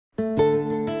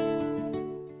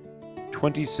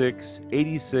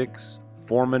2686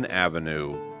 Foreman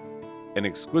Avenue, an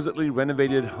exquisitely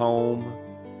renovated home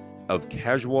of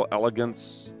casual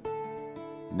elegance,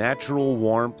 natural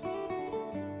warmth,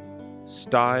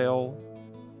 style,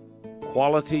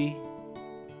 quality,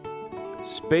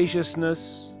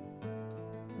 spaciousness,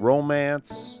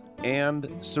 romance, and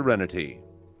serenity.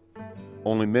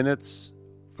 Only minutes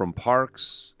from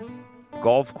parks,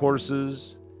 golf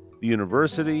courses, the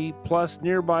university, plus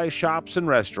nearby shops and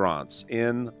restaurants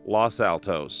in Los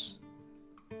Altos.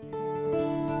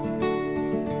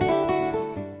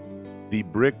 The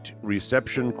bricked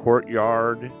reception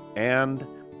courtyard and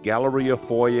Galleria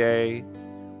foyer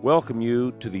welcome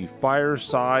you to the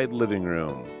fireside living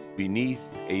room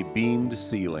beneath a beamed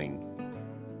ceiling.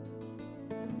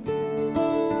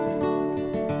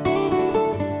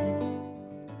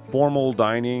 Formal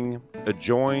dining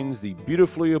adjoins the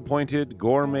beautifully appointed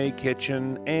gourmet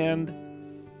kitchen and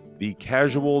the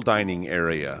casual dining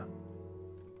area.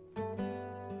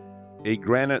 A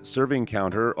granite serving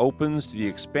counter opens to the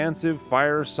expansive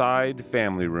fireside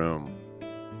family room.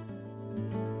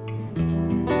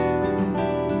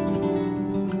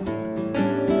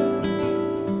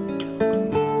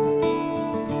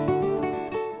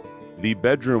 The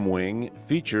bedroom wing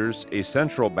features a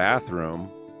central bathroom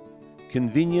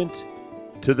convenient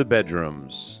to the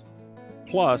bedrooms,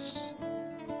 plus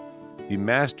the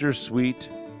master suite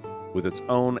with its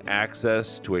own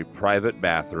access to a private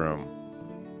bathroom.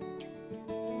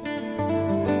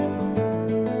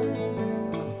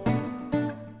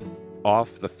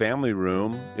 Off the family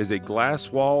room is a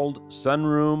glass-walled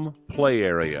sunroom play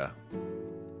area.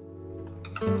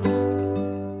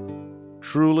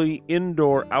 Truly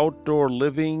indoor-outdoor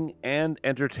living and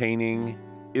entertaining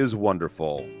is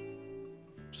wonderful.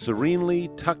 Serenely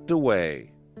tucked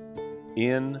away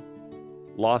in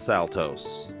Los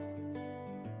Altos.